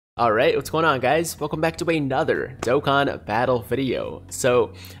Alright, what's going on guys? Welcome back to another Dokkan battle video.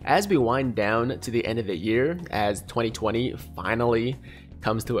 So, as we wind down to the end of the year, as 2020 finally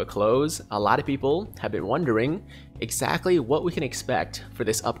comes to a close, a lot of people have been wondering exactly what we can expect for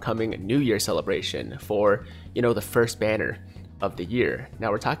this upcoming New Year celebration for, the first banner of the year.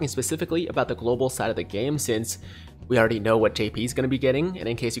 Now we're talking specifically about the global side of the game since we already know what JP is going to be getting, and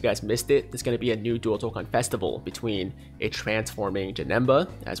in case you guys missed it, there's going to be a new Dual Dokkan Festival between a transforming Janemba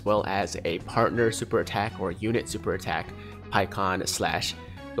as well as a partner super attack or unit super attack Pycon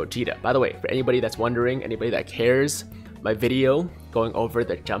 / Gogeta. By the way, for anybody that's wondering, anybody that cares, my video going over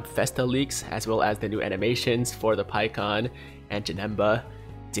the Jump Festa leaks as well as the new animations for the Pycon and Janemba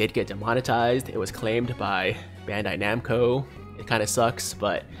did get demonetized. It was claimed by Bandai Namco. It kind of sucks,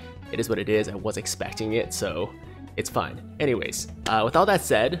 but it is what it is. I was expecting it, so it's fine. Anyways, with all that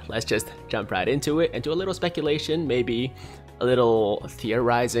said, let's just jump right into it and do a little speculation, maybe a little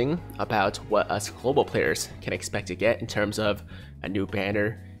theorizing about what us global players can expect to get in terms of a new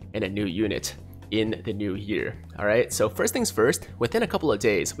banner and a new unit in the new year. Alright, so first things first, within a couple of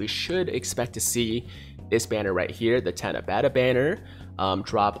days, we should expect to see this banner right here, the Tanabata banner,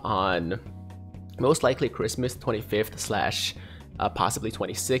 drop on most likely Christmas 25th / possibly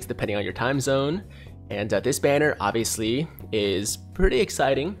 26th, depending on your time zone. And this banner obviously is pretty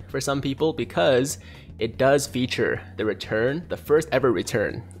exciting for some people because it does feature the return, the first ever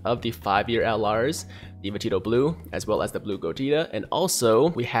return of the 5-year LRs, the Vegito Blue, as well as the Blue Gogeta. And also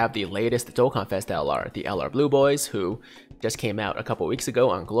we have the latest Dokkan Fest LR, the LR Blue Boys, who just came out a couple weeks ago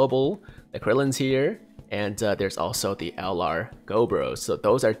on Global. The Krillin's here, and there's also the LR Go Bros. So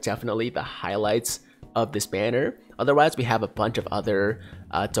those are definitely the highlights of this banner. Otherwise, we have a bunch of other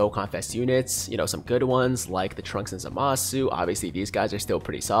Dokkan Fest units, some good ones like the Trunks and Zamasu. Obviously, these guys are still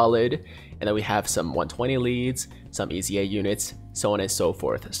pretty solid. And then we have some 120 leads, some EZA units, so on and so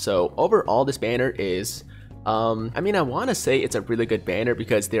forth. So overall, this banner is, I want to say it's a really good banner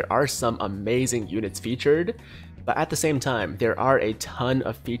because there are some amazing units featured. But at the same time, there are a ton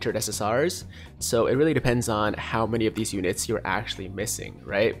of featured SSRs, so it really depends on how many of these units you're actually missing,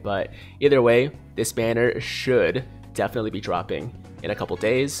 right? But either way, this banner should definitely be dropping in a couple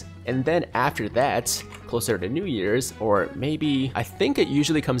days. And then after that, closer to New Year's, or maybe, I think it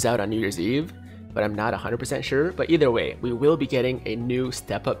usually comes out on New Year's Eve, but I'm not 100% sure. But either way, we will be getting a new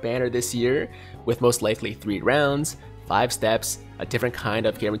step-up banner this year with most likely 3 rounds, 5 steps, a different kind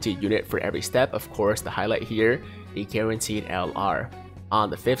of guaranteed unit for every step. Of course, the highlight here, the guaranteed LR on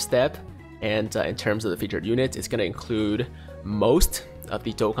the 5th step. And in terms of the featured units, it's going to include most of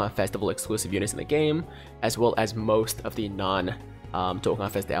the Dokkan Festival exclusive units in the game, as well as most of the non-Dokkan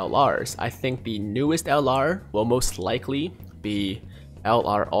Fest LRs. I think the newest LR will most likely be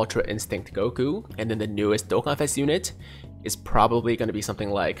LR Ultra Instinct Goku, and then the newest Dokkan Fest unit is probably going to be something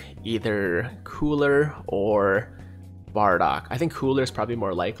like either Cooler or Bardock. I think Cooler is probably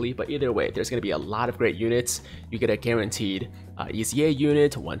more likely, but either way, there's going to be a lot of great units. You get a guaranteed EZA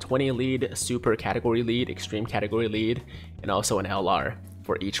unit, 120 lead, super category lead, extreme category lead, and also an LR.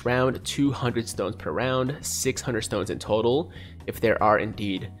 For each round, 200 stones per round, 600 stones in total, if there are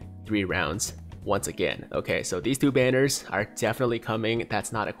indeed 3 rounds once again. Okay, so these 2 banners are definitely coming,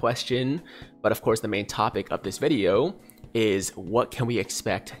 that's not a question. But of course, the main topic of this video is what can we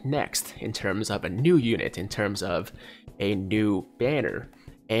expect next in terms of a new unit, in terms of a new banner.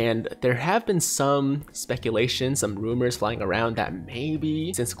 And there have been some speculation, some rumors flying around that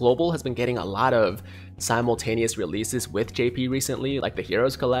maybe, since Global has been getting a lot of simultaneous releases with JP recently, like the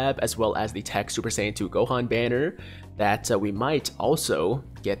Heroes collab, as well as the Tech Super Saiyan 2 Gohan banner, that we might also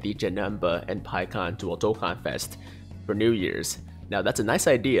get the Janemba and Pycon Dual Dokkan Fest for New Year's. Now that's a nice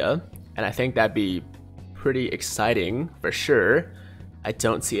idea, and I think that'd be pretty exciting for sure. I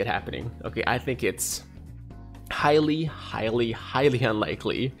don't see it happening. Okay, I think it's highly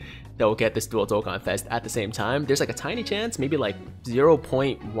unlikely that we'll get this Dual Dokkan Fest at the same time. There's like a tiny chance, maybe like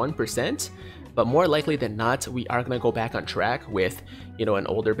 0.1%, but more likely than not, we are going to go back on track with, an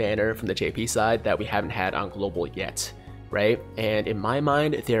older banner from the JP side that we haven't had on Global yet, right? And in my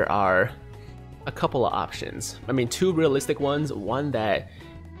mind, there are a couple of options. 2 realistic ones, one that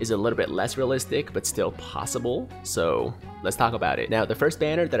is a little bit less realistic, but still possible. So let's talk about it. Now, the first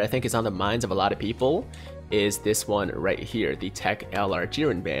banner that I think is on the minds of a lot of people is this one right here, the Tech LR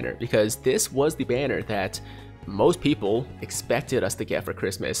Jiren banner, because this was the banner that most people expected us to get for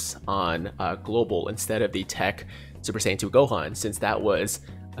Christmas on Global instead of the Tech Super Saiyan 2 Gohan, since that was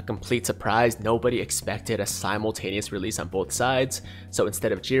a complete surprise. Nobody expected a simultaneous release on both sides. So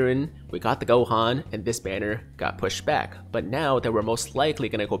instead of Jiren, we got the Gohan, and this banner got pushed back. But now that we're most likely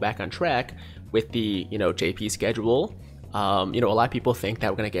going to go back on track with the JP schedule, You know, a lot of people think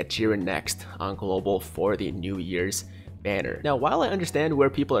that we're gonna get Jiren next on global for the New Year's banner. Now, while I understand where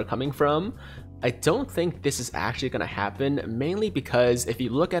people are coming from, I don't think this is actually going to happen, mainly because if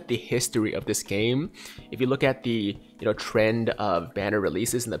you look at the history of this game, if you look at the trend of banner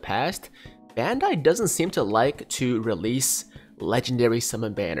releases in the past, Bandai doesn't seem to like to release legendary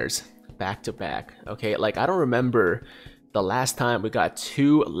summon banners back to back. Okay, like I don't remember the last time we got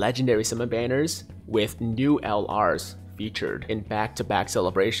 2 legendary summon banners with new LRs featured in back-to-back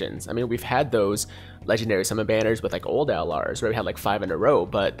celebrations. I mean, we've had those legendary summon banners with like old LRs where we had like 5 in a row,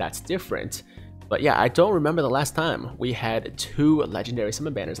 but that's different. But yeah, I don't remember the last time we had 2 legendary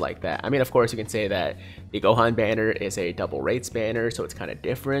summon banners like that. I mean, of course, you can say that the Gohan banner is a double rates banner, so it's kind of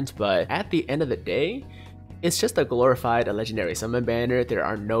different, but at the end of the day, it's just a glorified legendary summon banner. There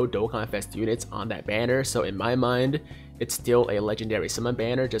are no Dokkan Fest units on that banner, so in my mind, it's still a legendary summon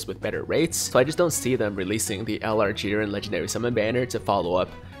banner just with better rates. So I just don't see them releasing the LR Jiren legendary summon banner to follow up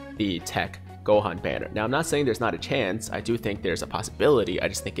the Tech Gohan banner. Now, I'm not saying there's not a chance. I do think there's a possibility. I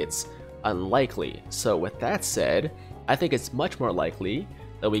just think it's unlikely. So with that said, I think it's much more likely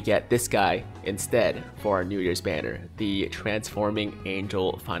that we get this guy instead for our New Year's banner, the transforming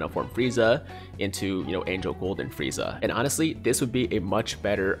Angel Final Form Frieza into, Angel Golden Frieza. And honestly, this would be a much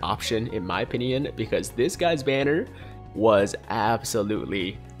better option in my opinion, because this guy's banner was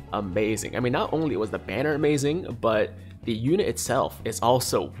absolutely amazing. I mean, not only was the banner amazing, but the unit itself is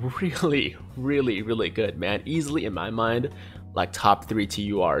also really, really, really good, man. Easily, in my mind, like top 3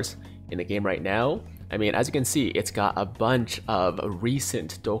 TURs in the game right now. I mean, as you can see, it's got a bunch of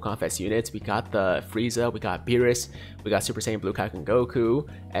recent Dokkan Fest units. We got the Frieza, we got Beerus, we got Super Saiyan Blue Kaioken Goku,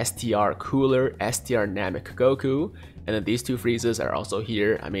 STR Cooler, STR Namek Goku, and then these 2 Friezas are also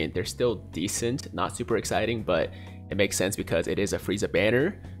here. I mean, they're still decent, not super exciting, but it makes sense because it is a Frieza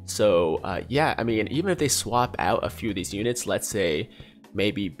banner. So yeah, I mean, even if they swap out a few of these units, let's say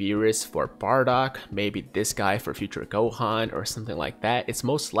maybe Beerus for Bardock, maybe this guy for future Gohan or something like that, it's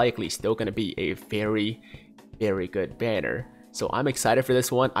most likely still going to be a very, very good banner. So I'm excited for this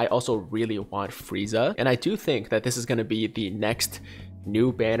one. I also really want Frieza, and I do think that this is going to be the next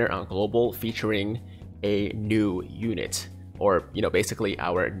new banner on Global featuring a new unit, or basically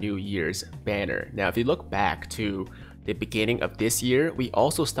our New Year's banner. Now, if you look back to the beginning of this year, we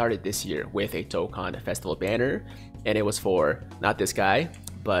also started this year with a Dokkan Festival banner, and it was for not this guy,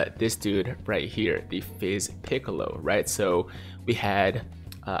 but this dude right here, the Fizz Piccolo, right? So we had,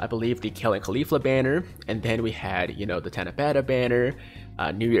 I believe, the Killing Caulifla banner, and then we had, the Tanabata banner,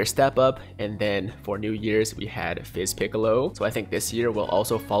 New Year Step Up, and then for New Year's we had Fizz Piccolo. So I think this year we'll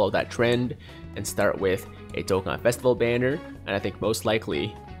also follow that trend and start with a Dokkan Festival banner, and I think most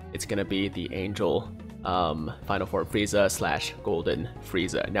likely it's gonna be the Angel Final Form Frieza / Golden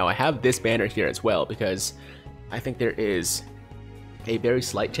Frieza. Now I have this banner here as well because I think there is a very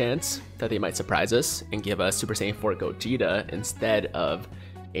slight chance that they might surprise us and give us Super Saiyan 4 Gogeta instead of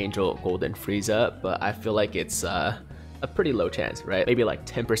Angel Golden Frieza, but I feel like it's a pretty low chance, right? Maybe like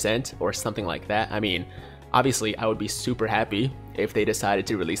 10% or something like that. I mean, obviously I would be super happy if they decided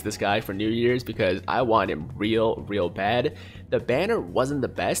to release this guy for New Year's because I want him real bad. The banner wasn't the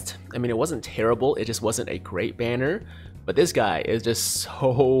best. I mean, it wasn't terrible, it just wasn't a great banner, but this guy is just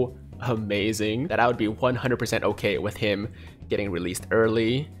so amazing that I would be 100% okay with him getting released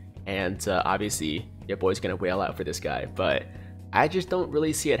early, and obviously your boy's gonna wail out for this guy, but I just don't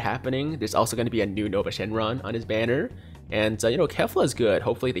really see it happening. There's also going to be a new Nova Shenron on his banner, and Kefla is good.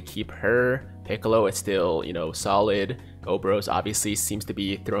 Hopefully they keep her. Piccolo is still solid. Gobros obviously seems to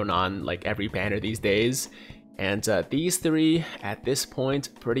be thrown on like every banner these days, and these 3 at this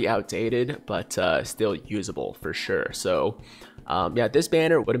point pretty outdated, but still usable for sure. So yeah, this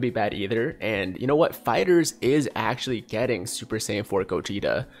banner wouldn't be bad either. And you know what? Fighters is actually getting Super Saiyan 4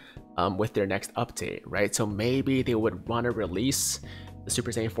 Gogeta with their next update, right? So maybe they would want to release the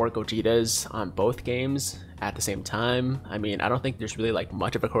Super Saiyan 4 Gogetas on both games at the same time. I mean, I don't think there's really like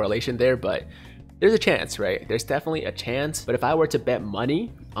much of a correlation there, but there's a chance, right? There's definitely a chance. But if I were to bet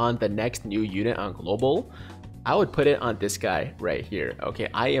money on the next new unit on Global, I would put it on this guy right here. Okay,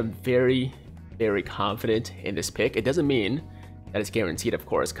 I am very, very confident in this pick. It doesn't mean that it's guaranteed, of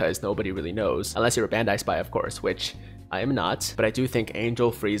course, because nobody really knows, unless you're a Bandai spy, of course, which I am not. But I do think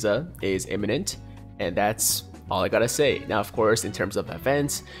Angel Frieza is imminent, and that's all I gotta say. Now, of course, in terms of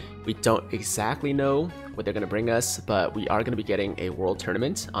events, we don't exactly know what they're gonna bring us, but we are gonna be getting a world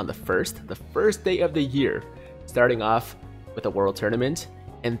tournament on the first day of the year, starting off with a world tournament.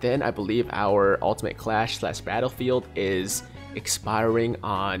 And then I believe our Ultimate Clash / Battlefield is expiring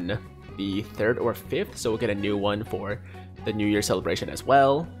on the 3rd or 5th, so we'll get a new one for the New Year celebration as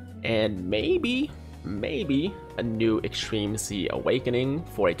well. And maybe maybe a new Extreme Z Awakening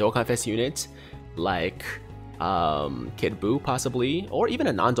for a Dokkan Fest unit, like Kid Buu possibly, or even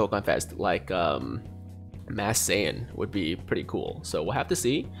a non-Dokkan Fest like Mass Saiyan would be pretty cool. So we'll have to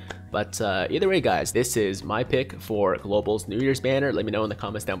see. But either way, guys, this is my pick for Global's New Year's banner. Let me know in the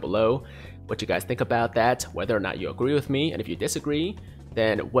comments down below what you guys think about that, whether or not you agree with me, and if you disagree,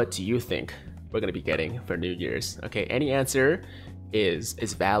 then what do you think we're going to be getting for New Year's? Okay, any answer is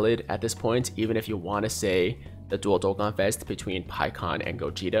valid at this point, even if you want to say the dual Dokkan Fest between Pikkon and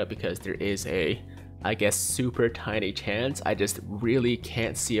Gogeta, because there is a, I guess, super tiny chance. I just really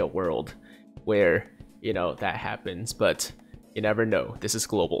can't see a world where, you know, that happens, but you never know. This is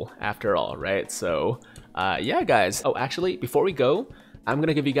global after all, right? So yeah, guys. Oh, actually, before we go, I'm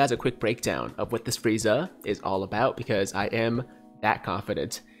gonna give you guys a quick breakdown of what this Frieza is all about, because I am that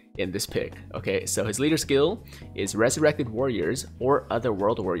confident in this pick. Okay, so his leader skill is Resurrected Warriors or Other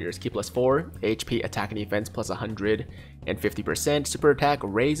World Warriors. Key +4, HP, attack and defense plus 150%. Super attack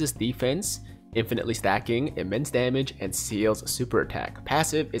raises defense, infinitely stacking, immense damage, and seals super attack.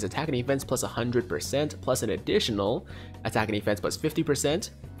 Passive is attack and defense plus 100% plus an additional attack and defense plus 50%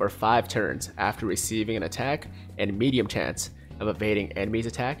 for 5 turns after receiving an attack, and medium chance of evading enemies'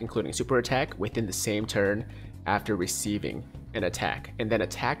 attack, including super attack, within the same turn after receiving an attack, and then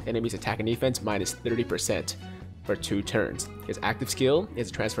attacked enemies' attack and defense minus 30% for 2 turns. His active skill is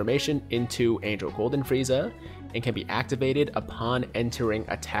a transformation into Angel Golden Frieza and can be activated upon entering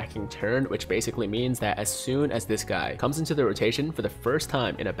attacking turn, which basically means that as soon as this guy comes into the rotation for the first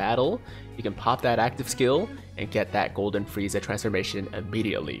time in a battle, you can pop that active skill and get that Golden Frieza transformation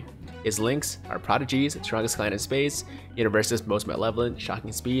immediately. His links are Prodigies, Strongest Clan in Space, Universe's Most Malevolent,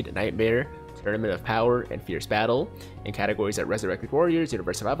 Shocking Speed, Nightmare, Tournament of Power, and Fierce Battle, in categories at Resurrected Warriors,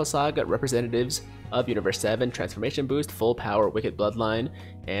 Universe of Alpha Saga, representatives of Universe 7, Transformation Boost, Full Power, Wicked Bloodline,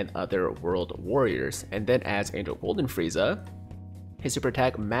 and Other World Warriors. And then as Angel Golden Frieza, his super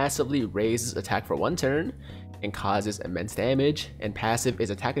attack massively raises attack for 1 turn and causes immense damage, and passive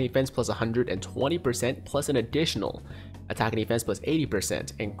is attack and defense plus 120% plus an additional attack and defense plus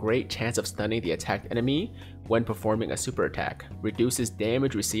 80% and great chance of stunning the attacked enemy when performing a super attack. Reduces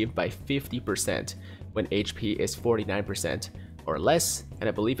damage received by 50% when HP is 49% or less, and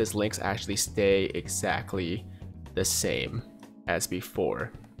I believe his links actually stay exactly the same as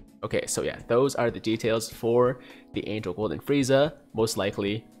before. Okay, so yeah, those are the details for the Angel Golden Frieza, most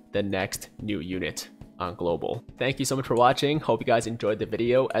likely the next new unit on Global. Thank you so much for watching. Hope you guys enjoyed the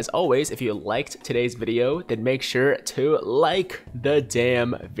video. As always, if you liked today's video, then make sure to like the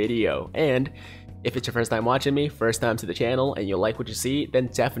damn video. And if it's your first time watching me, first time to the channel, and you like what you see, then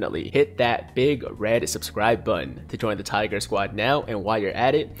definitely hit that big red subscribe button to join the Tiger Squad now. And while you're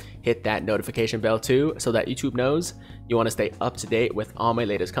at it, hit that notification bell too, so that YouTube knows you want to stay up to date with all my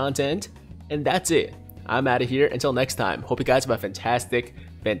latest content. And that's it. I'm out of here. Until next time, hope you guys have a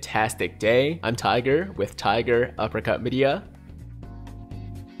fantastic day. I'm Tiger with Tiger Uppercut Media,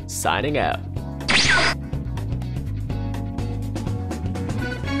 signing out.